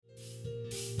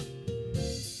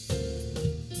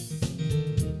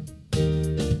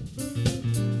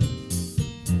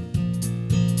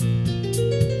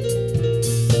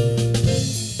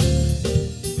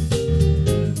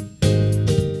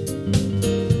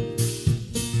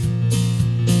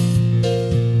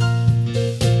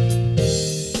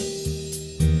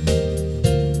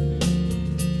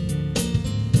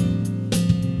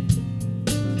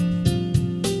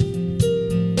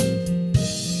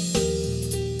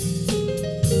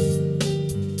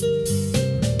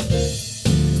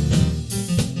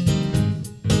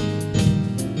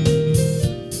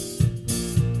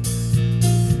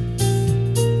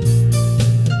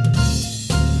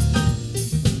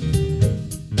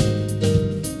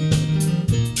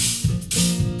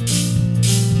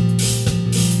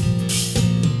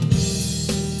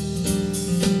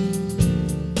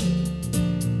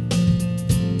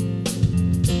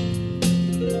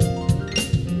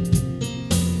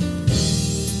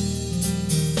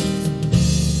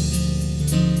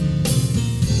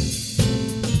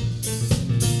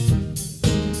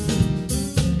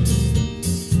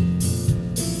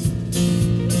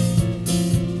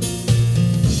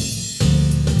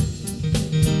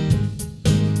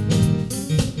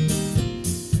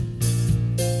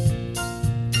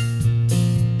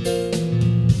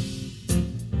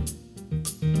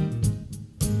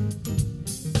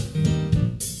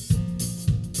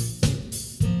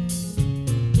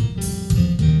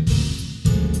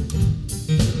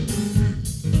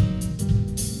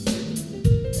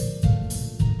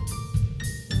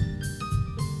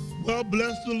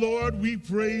bless the Lord. We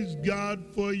praise God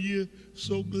for you.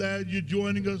 So glad you're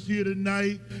joining us here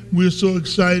tonight. We're so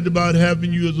excited about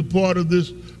having you as a part of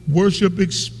this worship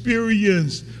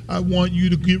experience. I want you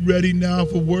to get ready now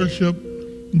for worship.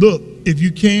 Look, if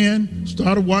you can,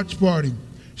 start a watch party.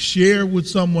 Share with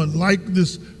someone. Like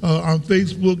this on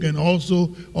Facebook and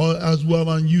also as well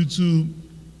on YouTube.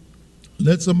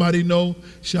 Let somebody know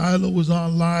Shiloh is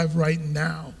on live right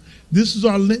now. This is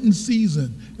our Lenten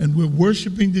season, and we're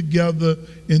worshiping together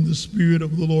in the Spirit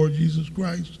of the Lord Jesus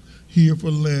Christ here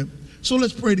for Lent. So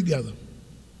let's pray together.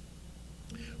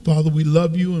 Father, we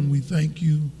love you and we thank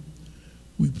you.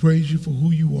 We praise you for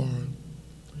who you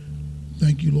are.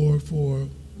 Thank you, Lord, for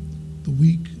the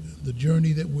week, the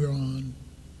journey that we're on,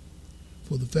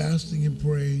 for the fasting and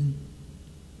praying,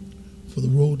 for the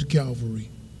road to Calvary,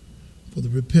 for the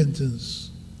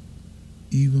repentance,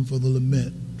 even for the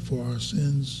lament for our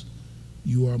sins.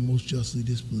 You are most justly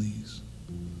displeased.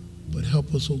 But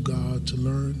help us, O God, to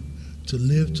learn to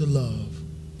live, to love,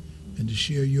 and to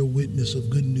share your witness of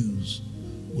good news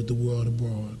with the world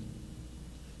abroad.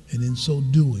 And in so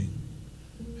doing,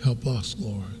 help us,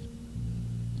 Lord,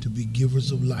 to be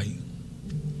givers of light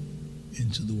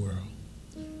into the world.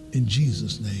 In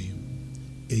Jesus' name,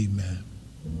 amen.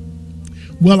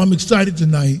 Well, I'm excited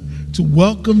tonight to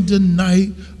welcome tonight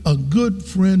a good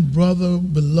friend, brother,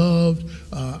 beloved.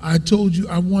 I told you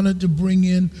I wanted to bring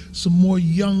in some more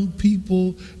young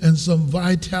people and some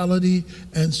vitality.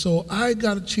 And so I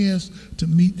got a chance to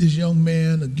meet this young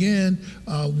man again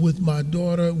with my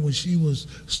daughter when she was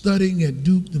studying at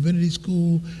Duke Divinity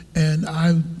School. And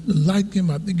I like him.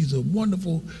 I think he's a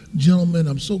wonderful gentleman.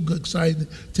 I'm so excited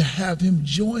to have him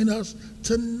join us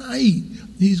tonight.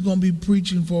 He's going to be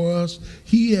preaching for us.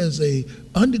 He has a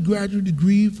undergraduate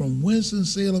degree from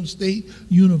Winston-Salem State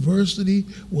University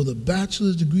with a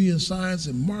bachelor's degree in science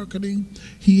and marketing.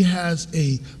 He has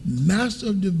a Master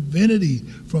of Divinity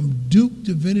from Duke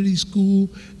Divinity School,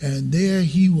 and there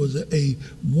he was a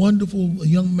wonderful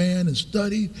young man and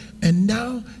studied, and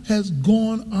now has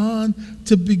gone on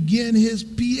to begin his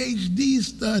PhD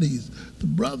studies. The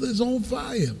brother is on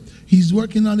fire. He's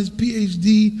working on his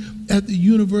PhD at the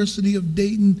University of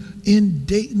Dayton in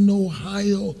Dayton,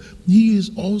 Ohio. He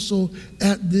is also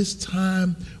at this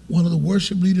time one of the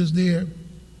worship leaders there.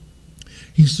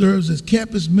 He serves as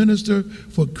campus minister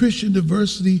for Christian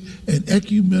diversity and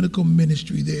ecumenical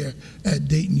ministry there at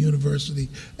Dayton University.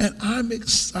 And I'm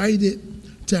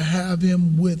excited to have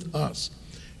him with us.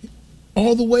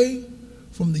 All the way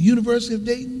from the University of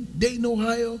Dayton, Dayton,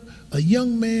 Ohio, a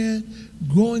young man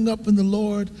growing up in the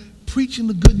Lord, preaching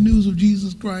the good news of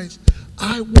Jesus Christ.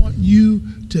 I want you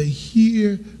to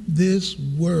hear this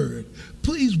word.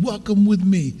 Please welcome with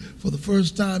me for the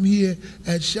first time here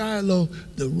at Shiloh,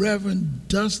 the Reverend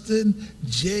Dustin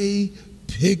J.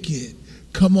 Pickett.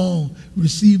 Come on,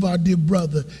 receive our dear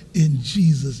brother in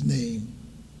Jesus' name.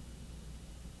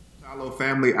 Hello,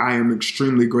 family. I am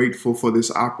extremely grateful for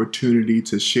this opportunity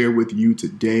to share with you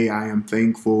today. I am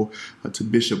thankful to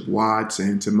Bishop Watts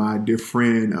and to my dear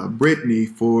friend Brittany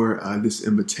for this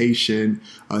invitation.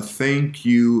 Thank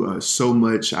you so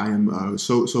much. I am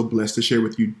so blessed to share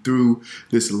with you through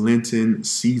this Lenten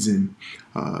season.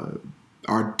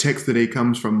 Our text today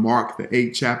comes from Mark, the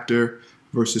 8th chapter,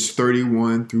 verses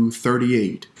 31 through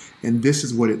 38. And this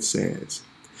is what it says.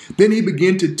 Then he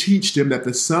began to teach them that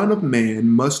the Son of Man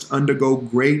must undergo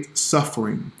great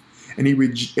suffering and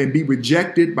be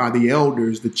rejected by the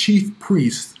elders, the chief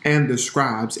priests, and the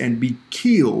scribes, and be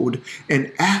killed,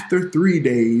 and after 3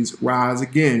 days rise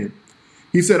again.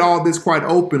 He said all this quite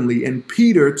openly, and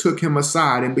Peter took him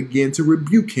aside and began to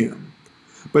rebuke him.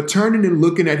 But turning and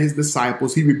looking at his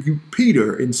disciples, he rebuked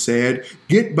Peter and said,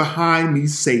 "Get behind me,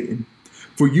 Satan.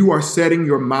 For you are setting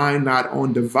your mind not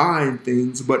on divine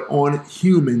things, but on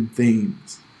human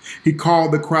things." He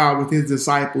called the crowd with his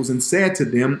disciples and said to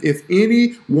them, "If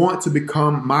any want to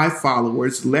become my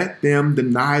followers, let them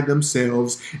deny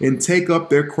themselves and take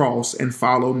up their cross and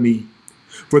follow me.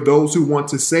 For those who want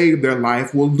to save their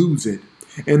life will lose it,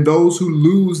 and those who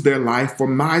lose their life for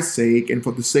my sake and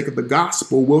for the sake of the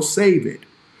gospel will save it.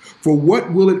 For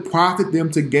what will it profit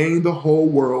them to gain the whole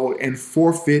world and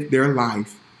forfeit their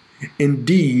life?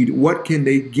 Indeed, what can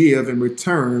they give in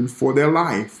return for their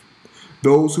life?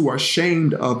 Those who are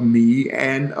ashamed of me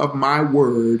and of my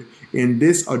word in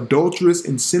this adulterous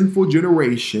and sinful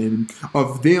generation,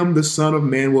 of them the Son of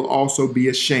Man will also be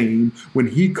ashamed when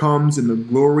he comes in the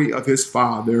glory of his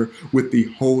Father with the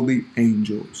holy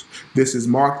angels." This is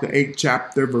Mark, the 8th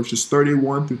chapter, verses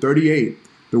 31 through 38.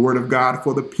 The word of God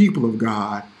for the people of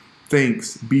God.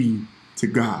 Thanks be to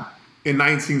God. In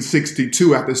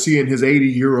 1962, after seeing his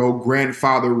 80-year-old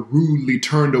grandfather rudely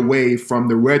turned away from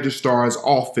the registrar's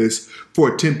office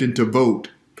for attempting to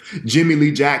vote, Jimmy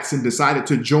Lee Jackson decided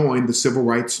to join the civil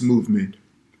rights movement.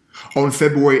 On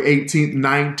February 18,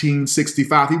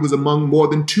 1965, he was among more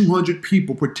than 200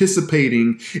 people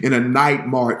participating in a night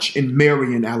march in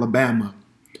Marion, Alabama.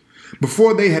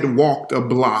 Before they had walked a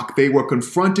block, they were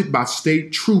confronted by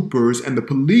state troopers and the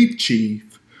police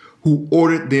chief, who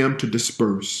ordered them to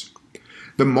disperse.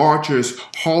 The marchers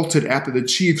halted after the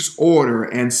chief's order,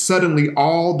 and suddenly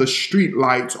all the street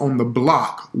lights on the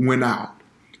block went out.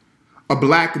 A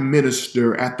black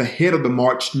minister at the head of the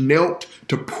march knelt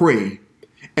to pray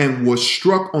and was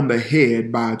struck on the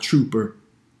head by a trooper.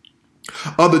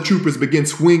 Other troopers began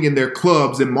swinging their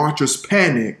clubs, and marchers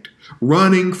panicked,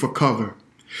 running for cover.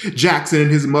 Jackson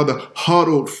and his mother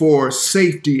huddled for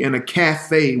safety in a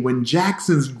cafe. When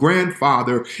Jackson's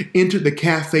grandfather entered the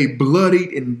cafe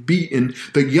bloodied and beaten,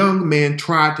 the young man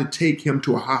tried to take him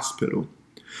to a hospital.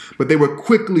 But they were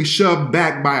quickly shoved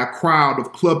back by a crowd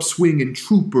of club-swinging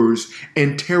troopers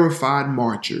and terrified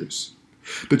marchers.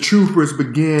 The troopers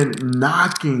began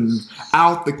knocking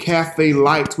out the cafe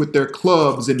lights with their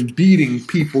clubs and beating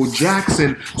people.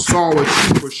 Jackson saw a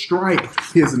trooper strike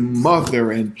his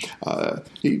mother, and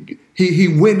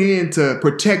he went in to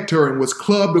protect her and was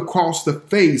clubbed across the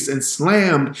face and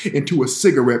slammed into a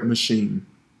cigarette machine.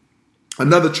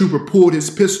 Another trooper pulled his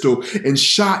pistol and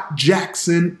shot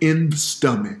Jackson in the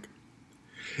stomach.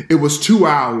 It was 2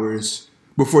 hours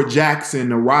before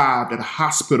Jackson arrived at a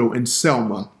hospital in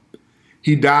Selma.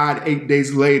 He died 8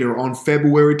 days later on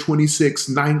February 26,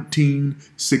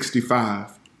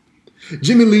 1965.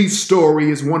 Jimmy Lee's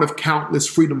story is one of countless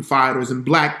freedom fighters and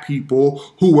black people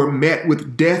who were met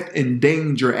with death and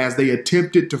danger as they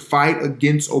attempted to fight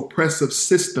against oppressive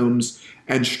systems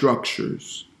and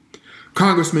structures.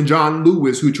 Congressman John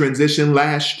Lewis, who transitioned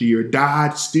last year,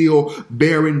 died still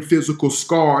bearing physical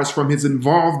scars from his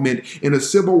involvement in a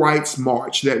civil rights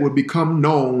march that would become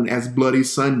known as Bloody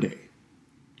Sunday.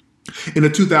 In a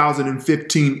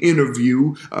 2015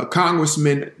 interview,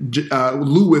 Congressman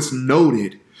Lewis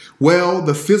noted, "Well,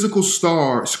 the physical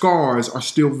scars are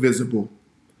still visible.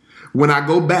 When I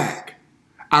go back,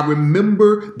 I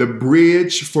remember the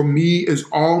bridge for me is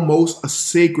almost a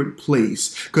sacred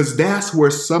place, because that's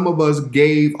where some of us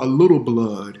gave a little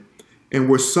blood and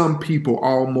where some people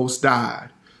almost died,"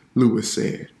 Lewis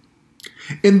said.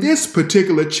 In this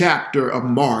particular chapter of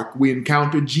Mark, we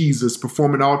encounter Jesus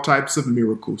performing all types of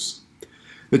miracles.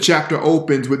 The chapter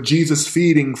opens with Jesus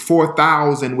feeding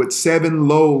 4,000 with 7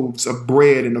 loaves of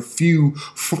bread and a few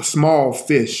small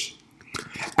fish.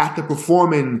 After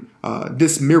performing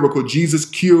this miracle, Jesus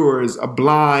cures a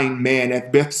blind man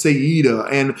at Bethsaida.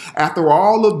 And after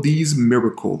all of these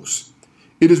miracles,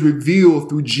 it is revealed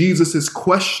through Jesus'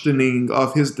 questioning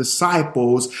of his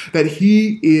disciples that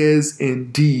he is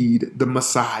indeed the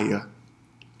Messiah.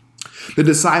 The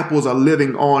disciples are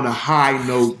living on a high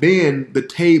note. Then the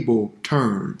table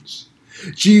turns.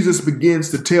 Jesus begins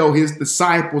to tell his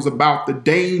disciples about the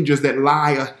dangers that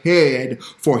lie ahead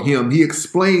for him. He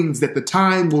explains that the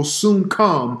time will soon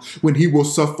come when he will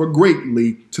suffer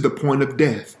greatly to the point of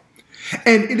death.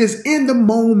 And it is in the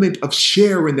moment of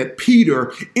sharing that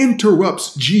Peter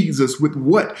interrupts Jesus with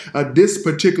what this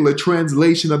particular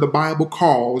translation of the Bible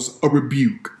calls a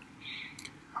rebuke.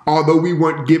 Although we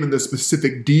weren't given the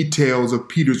specific details of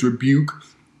Peter's rebuke,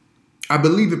 I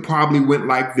believe it probably went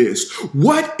like this: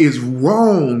 "What is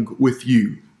wrong with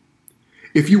you?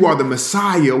 If you are the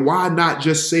Messiah, why not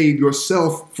just save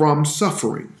yourself from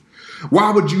suffering?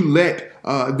 Why would you let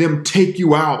them take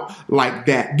you out like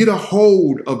that? Get a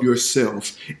hold of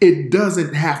yourself. It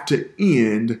doesn't have to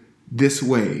end this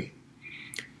way."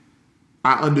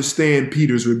 I understand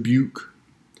Peter's rebuke.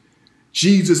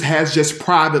 Jesus has just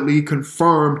privately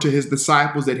confirmed to his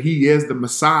disciples that he is the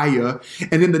Messiah,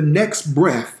 and in the next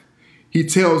breath, he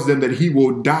tells them that he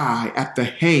will die at the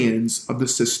hands of the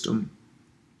system.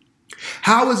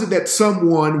 How is it that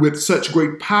someone with such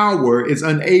great power is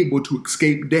unable to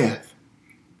escape death?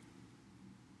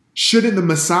 Shouldn't the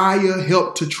Messiah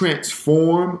help to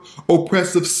transform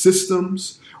oppressive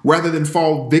systems rather than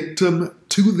fall victim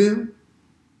to them?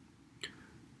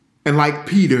 And like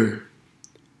Peter,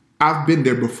 I've been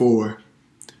there before.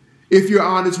 If you're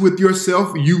honest with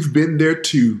yourself, you've been there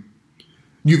too.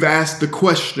 You've asked the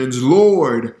questions,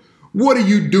 "Lord, what are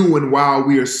you doing while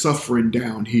we are suffering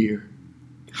down here?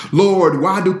 Lord,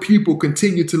 why do people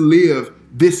continue to live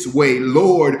this way?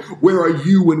 Lord, where are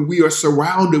you when we are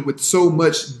surrounded with so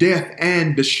much death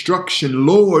and destruction?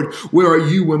 Lord, where are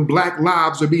you when black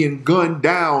lives are being gunned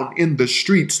down in the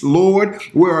streets? Lord,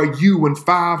 where are you when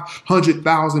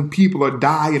 500,000 people are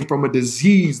dying from a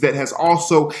disease that has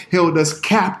also held us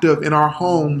captive in our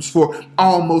homes for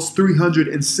almost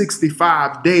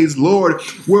 365 days? Lord,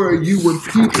 where are you when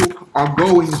people are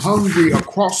going hungry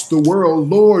across the world?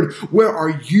 Lord, where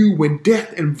are you when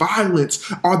death and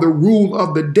violence are the rule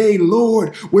of the day?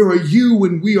 Lord, where are you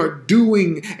when we are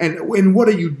doing and what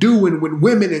are you doing when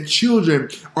women and children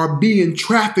are being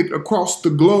trafficked across the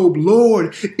globe?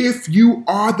 Lord, if you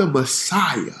are the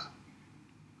Messiah,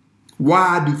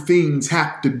 why do things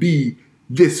have to be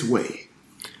this way?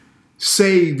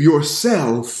 Save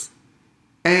yourself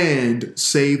and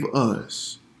save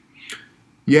us.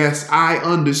 Yes, I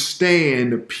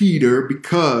understand Peter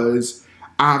because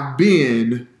I've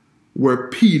been where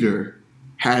Peter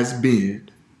has been.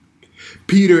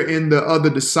 Peter and the other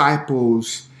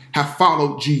disciples have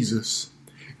followed Jesus,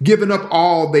 given up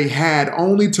all they had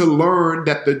only to learn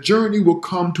that the journey will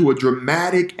come to a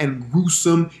dramatic and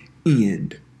gruesome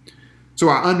end. So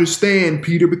I understand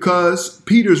Peter because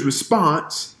Peter's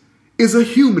response is a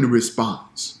human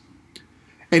response.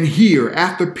 And here,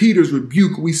 after Peter's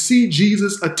rebuke, we see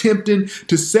Jesus attempting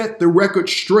to set the record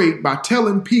straight by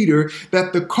telling Peter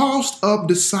that the cost of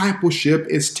discipleship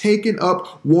is taking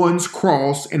up one's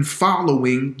cross and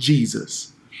following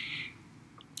Jesus.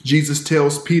 Jesus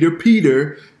tells Peter,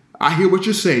 Peter, I hear what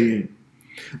you're saying,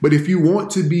 but if you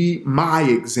want to be my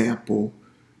example,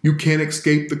 you can't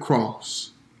escape the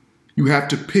cross. You have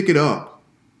to pick it up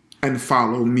and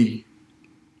follow me.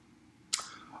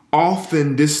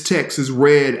 Often this text is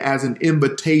read as an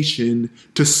invitation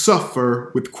to suffer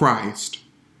with Christ.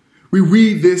 We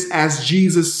read this as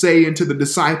Jesus saying to the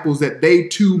disciples that they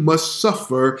too must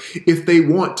suffer if they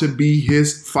want to be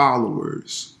his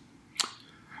followers.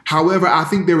 However, I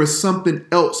think there is something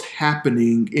else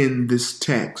happening in this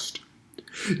text.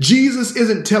 Jesus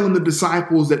isn't telling the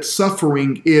disciples that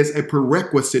suffering is a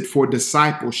prerequisite for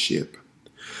discipleship,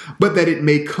 but that it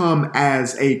may come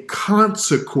as a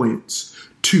consequence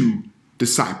to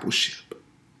discipleship.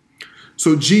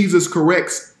 So Jesus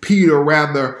corrects Peter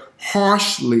rather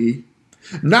harshly,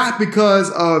 not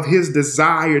because of his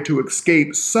desire to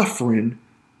escape suffering,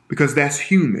 because that's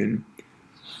human,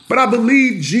 but I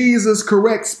believe Jesus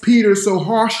corrects Peter so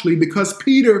harshly because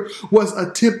Peter was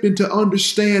attempting to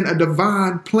understand a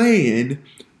divine plan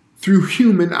through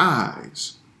human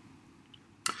eyes.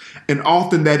 And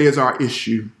often that is our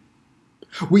issue.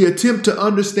 We attempt to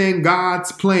understand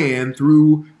God's plan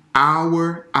through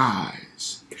our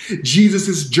eyes.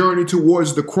 Jesus' journey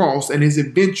towards the cross and his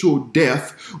eventual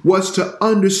death was to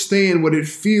understand what it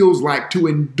feels like to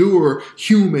endure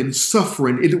human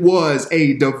suffering. It was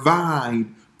a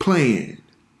divine plan.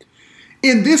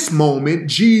 In this moment,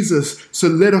 Jesus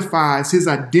solidifies his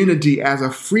identity as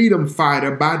a freedom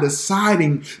fighter by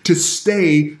deciding to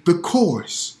stay the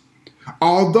course,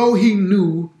 although he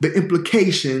knew the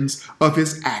implications of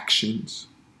his actions.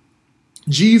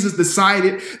 Jesus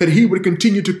decided that he would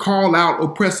continue to call out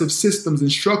oppressive systems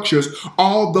and structures,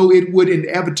 although it would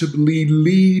inevitably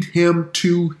lead him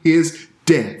to his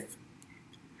death.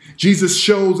 Jesus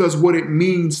shows us what it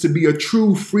means to be a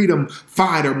true freedom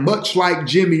fighter, much like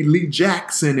Jimmy Lee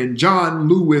Jackson and John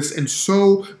Lewis and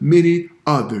so many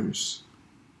others.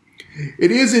 It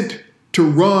isn't to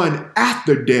run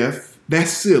after death,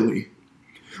 that's silly.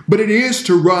 But it is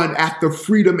to run after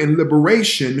freedom and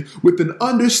liberation with an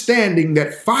understanding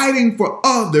that fighting for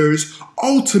others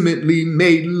ultimately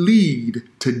may lead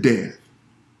to death.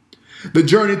 The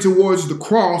journey towards the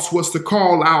cross was to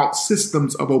call out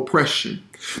systems of oppression.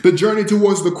 The journey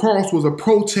towards the cross was a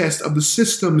protest of the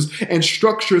systems and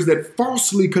structures that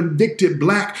falsely convicted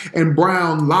black and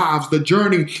brown lives. The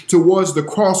journey towards the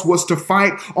cross was to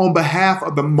fight on behalf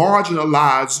of the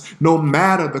marginalized, no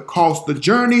matter the cost. The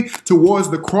journey towards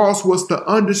the cross was to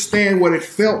understand what it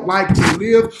felt like to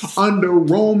live under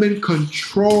Roman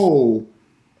control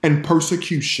and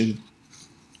persecution.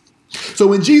 So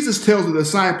when Jesus tells the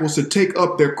disciples to take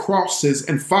up their crosses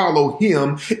and follow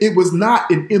him, it was not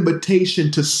an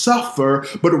invitation to suffer,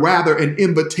 but rather an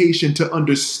invitation to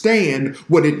understand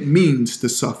what it means to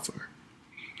suffer.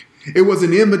 It was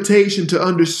an invitation to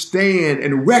understand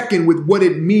and reckon with what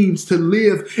it means to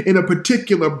live in a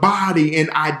particular body and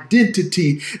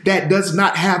identity that does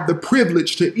not have the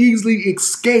privilege to easily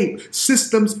escape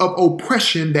systems of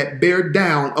oppression that bear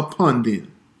down upon them.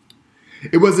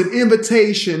 It was an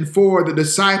invitation for the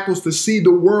disciples to see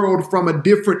the world from a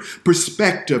different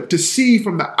perspective, to see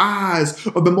from the eyes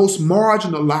of the most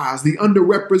marginalized, the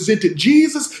underrepresented.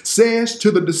 Jesus says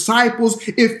to the disciples,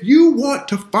 if you want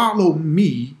to follow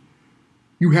me,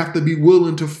 you have to be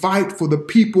willing to fight for the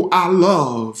people I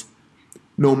love,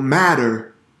 no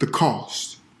matter the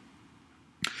cost.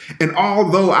 And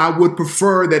although I would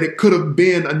prefer that it could have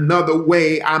been another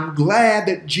way, I'm glad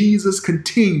that Jesus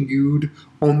continued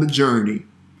on the journey.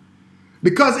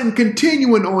 Because in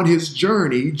continuing on his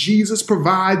journey, Jesus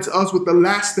provides us with a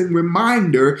lasting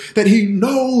reminder that he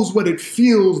knows what it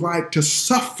feels like to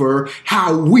suffer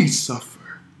how we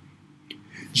suffer.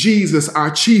 Jesus,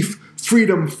 our chief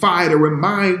freedom fighter,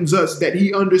 reminds us that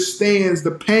he understands the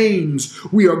pains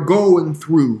we are going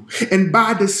through. And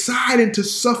by deciding to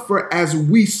suffer as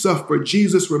we suffer,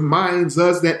 Jesus reminds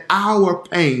us that our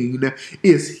pain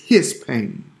is his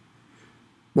pain.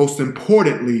 Most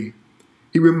importantly,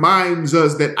 he reminds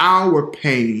us that in our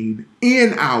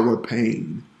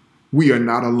pain, we are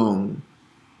not alone.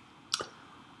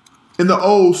 In the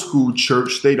old school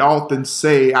church, they'd often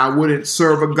say, I wouldn't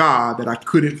serve a God that I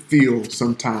couldn't feel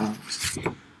sometimes.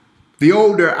 The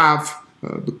older I've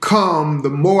become, the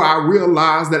more I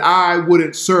realize that I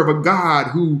wouldn't serve a God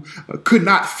who could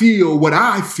not feel what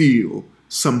I feel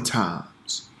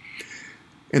sometimes.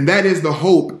 And that is the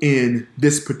hope in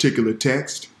this particular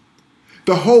text.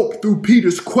 The hope through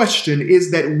Peter's question is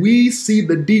that we see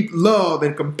the deep love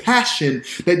and compassion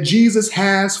that Jesus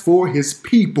has for his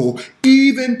people,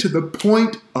 even to the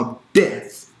point of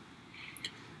death.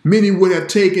 Many would have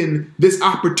taken this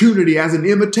opportunity as an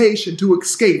invitation to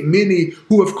escape. Many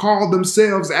who have called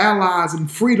themselves allies and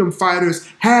freedom fighters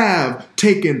have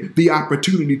taken the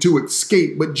opportunity to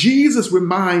escape. But Jesus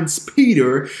reminds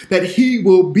Peter that he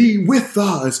will be with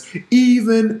us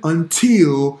even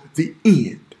until the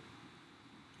end.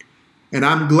 And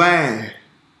I'm glad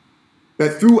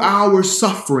that through our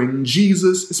suffering,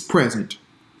 Jesus is present.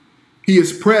 He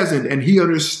is present and he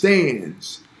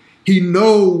understands. He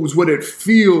knows what it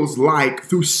feels like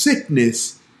through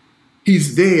sickness.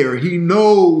 He's there. He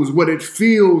knows what it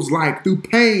feels like through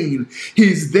pain.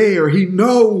 He's there. He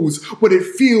knows what it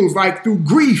feels like through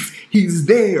grief. He's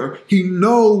there. He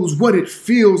knows what it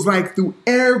feels like through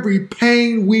every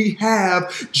pain we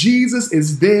have. Jesus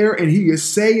is there and he is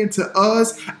saying to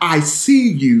us, I see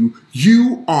you.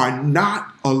 You are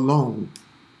not alone.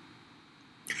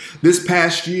 This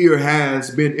past year has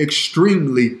been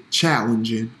extremely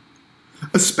challenging,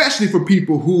 especially for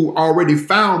people who already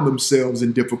found themselves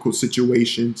in difficult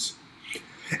situations.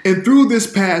 And through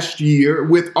this past year,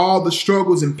 with all the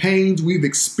struggles and pains we've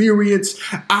experienced,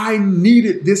 I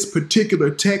needed this particular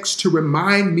text to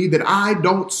remind me that I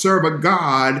don't serve a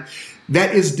God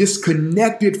that is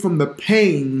disconnected from the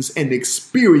pains and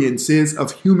experiences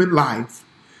of human life,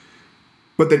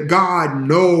 but that God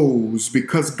knows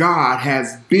because God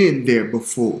has been there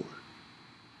before.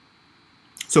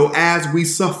 So as we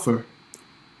suffer,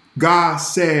 God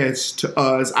says to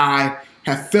us, I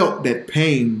have felt that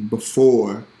pain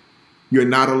before. You're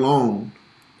not alone.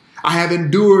 I have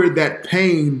endured that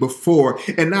pain before.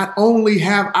 And not only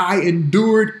have I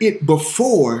endured it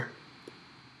before,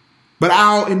 but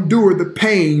I'll endure the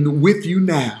pain with you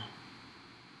now.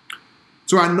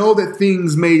 So I know that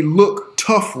things may look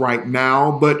tough right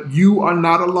now, but you are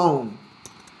not alone.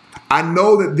 I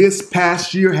know that this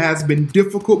past year has been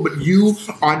difficult, but you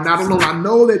are not alone. I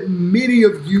know that many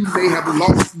of you may have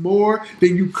lost more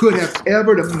than you could have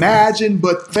ever imagined,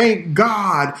 but thank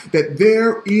God that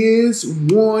there is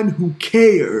one who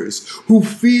cares, who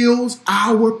feels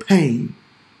our pain.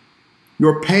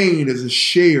 Your pain is a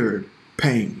shared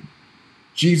pain.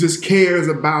 Jesus cares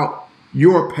about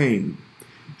your pain.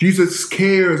 Jesus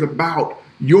cares about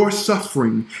your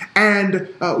suffering. And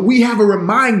we have a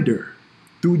reminder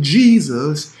through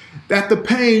Jesus that the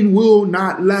pain will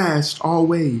not last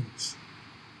always.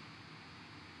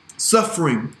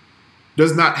 Suffering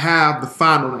does not have the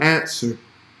final answer.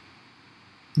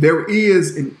 There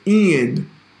is an end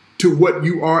to what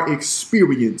you are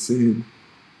experiencing,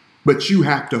 but you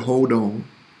have to hold on.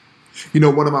 You know,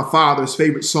 one of my father's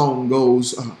favorite songs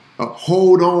goes,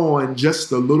 hold on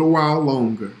just a little while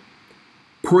longer.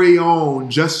 Pray on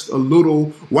just a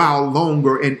little while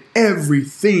longer and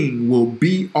everything will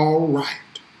be all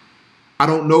right. I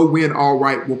don't know when all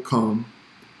right will come.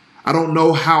 I don't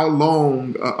know how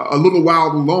long a little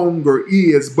while longer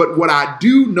is, but what I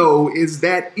do know is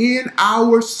that in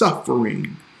our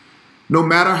suffering, no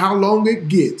matter how long it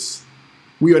gets,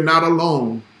 we are not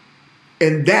alone.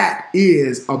 And that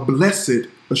is a blessed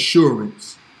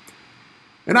assurance.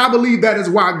 And I believe that is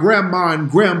why Grandma and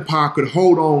Grandpa could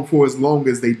hold on for as long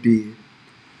as they did.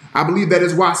 I believe that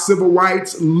is why civil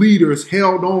rights leaders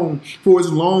held on for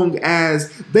as long as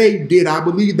they did. I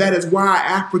believe that is why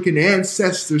African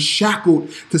ancestors shackled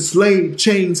to slave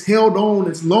chains held on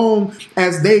as long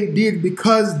as they did,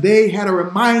 because they had a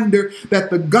reminder that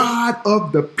the God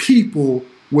of the people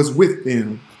was with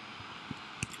them.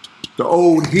 The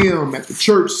old hymn at the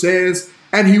church says,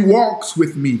 "And he walks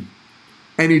with me,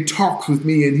 and he talks with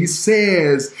me, and he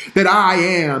says that I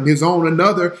am his own."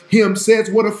 Another hymn says,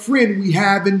 "What a friend we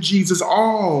have in Jesus,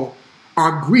 all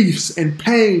our griefs and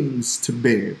pains to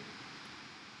bear."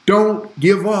 Don't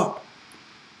give up.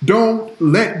 Don't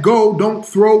let go. Don't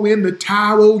throw in the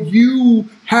towel. You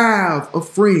have a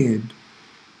friend.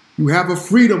 You have a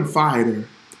freedom fighter.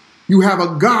 You have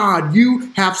a God.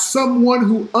 You have someone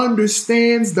who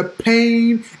understands the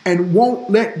pain and won't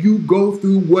let you go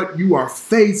through what you are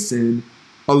facing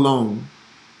alone.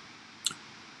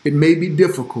 It may be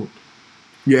difficult.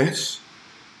 Yes.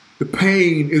 The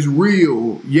pain is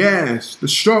real. Yes. The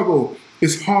struggle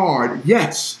is hard.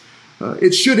 Yes.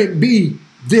 It shouldn't be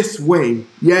this way.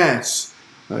 Yes.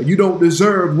 You don't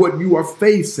deserve what you are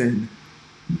facing.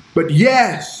 But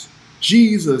yes,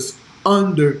 Jesus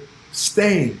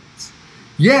understands.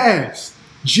 Yes,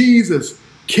 Jesus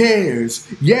cares.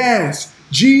 Yes,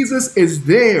 Jesus is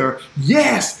there.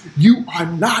 Yes, you are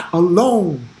not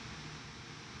alone,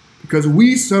 because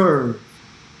we serve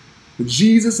the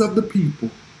Jesus of the people,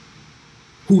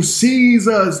 who sees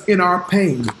us in our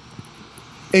pain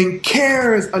and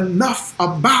cares enough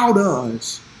about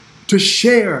us to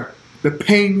share the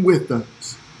pain with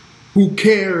us, who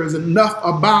cares enough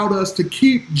about us to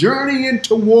keep journeying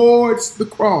towards the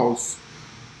cross,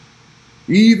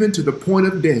 even to the point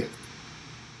of death,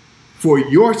 for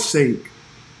your sake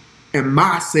and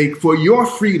my sake, for your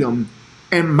freedom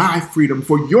and my freedom,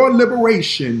 for your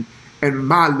liberation and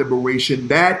my liberation.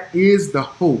 That is the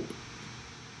hope.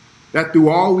 That through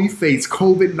all we face,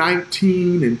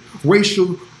 COVID-19 and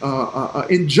racial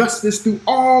injustice, through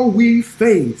all we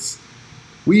face,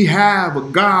 we have a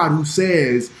God who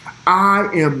says, I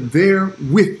am there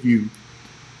with you.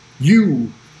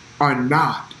 You are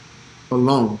not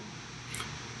alone.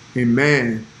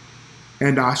 Amen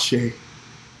and Ashe.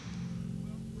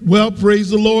 Well,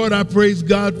 praise the Lord. I praise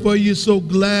God for you. So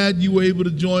glad you were able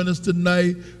to join us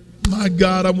tonight. My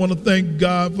God, I want to thank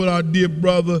God for our dear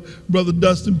brother, Brother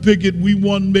Dustin Pickett. We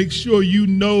want to make sure you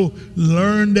know,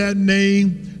 learn that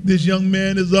name. This young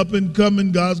man is up and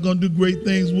coming. God's going to do great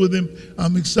things with him.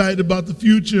 I'm excited about the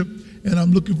future, and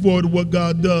I'm looking forward to what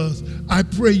God does. I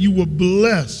pray you were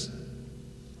blessed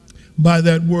by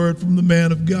that word from the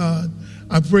man of God.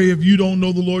 I pray if you don't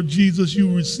know the Lord Jesus,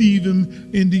 you receive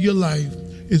him into your life.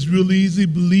 It's real easy.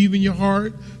 Believe in your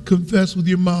heart, confess with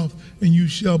your mouth, and you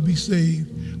shall be saved.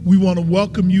 We want to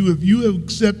welcome you. If you have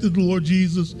accepted the Lord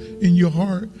Jesus in your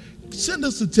heart, send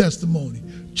us a testimony.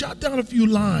 Jot down a few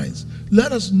lines.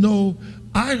 Let us know,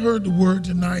 I heard the word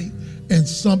tonight and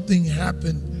something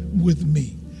happened with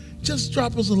me. Just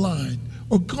drop us a line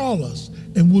or call us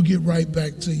and we'll get right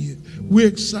back to you. We're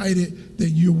excited that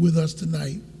you're with us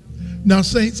tonight. Now,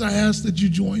 saints, I ask that you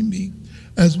join me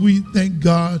as we thank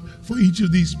God for each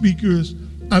of these speakers.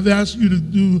 I've asked you to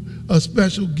do a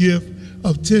special gift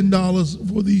of $10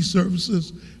 for these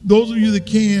services. Those of you that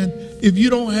can, if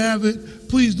you don't have it,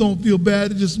 please don't feel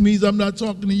bad. It just means I'm not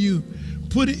talking to you.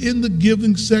 Put it in the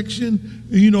giving section,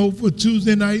 for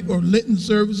Tuesday night or Lenten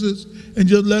services, and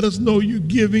just let us know you're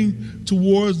giving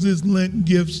towards this Lenten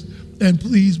gifts. And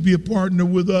please be a partner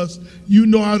with us. You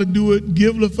know how to do it.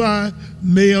 Givelify,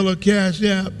 mail, or Cash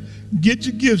App. Get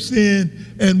your gifts in,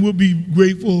 and we'll be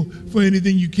grateful for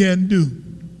anything you can do.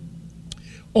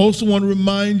 Also want to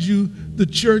remind you, the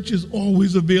church is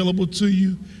always available to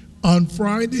you. On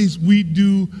Fridays, we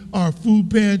do our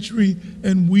food pantry,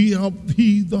 and we help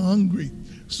feed the hungry.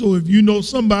 So if you know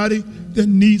somebody that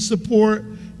needs support,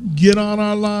 get on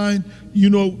our line.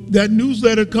 That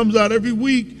newsletter comes out every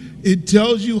week. It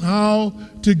tells you how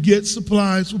to get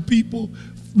supplies for people.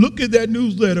 Look at that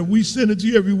newsletter. We send it to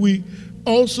you every week.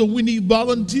 Also, we need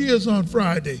volunteers on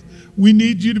Friday. We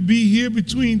need you to be here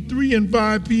between 3 and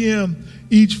 5 p.m.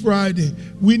 each Friday.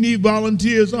 We need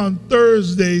volunteers on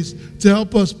Thursdays to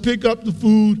help us pick up the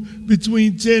food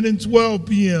between 10 and 12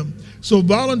 p.m. So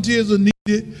volunteers are needed.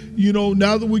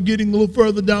 Now that we're getting a little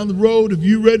further down the road, if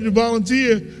you're ready to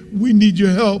volunteer, we need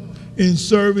your help in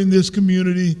serving this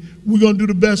community. We're going to do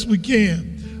the best we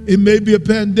can. It may be a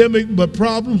pandemic, but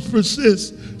problems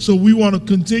persist. So we want to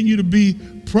continue to be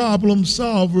problem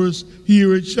solvers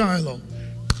here at Shiloh.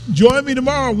 Join me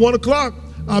tomorrow, 1 o'clock.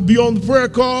 I'll be on the prayer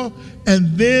call.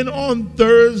 And then on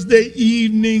Thursday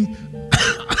evening,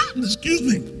 excuse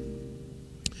me,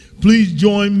 please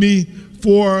join me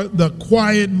for the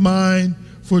quiet mind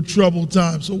for troubled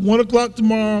times. So 1 o'clock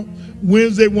tomorrow,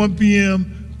 Wednesday, 1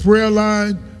 p.m., prayer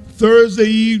line. Thursday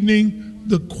evening,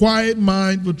 the quiet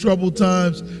mind for troubled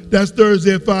times. That's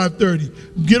Thursday at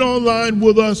 5:30. Get online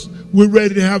with us. We're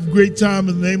ready to have a great time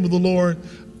in the name of the Lord.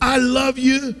 I love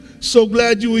you. So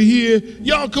glad you were here.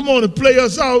 Y'all come on and play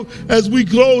us out as we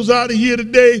close out of here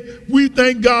today. We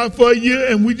thank God for you,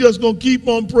 and we just going to keep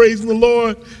on praising the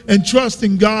Lord and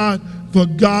trusting God for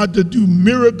God to do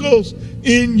miracles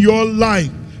in your life.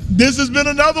 This has been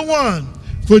another one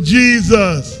for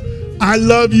Jesus. I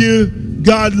love you.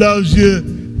 God loves you.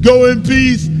 Go in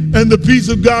peace, and the peace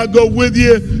of God go with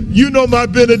you. You know my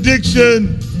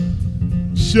benediction.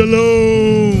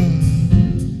 Shalom.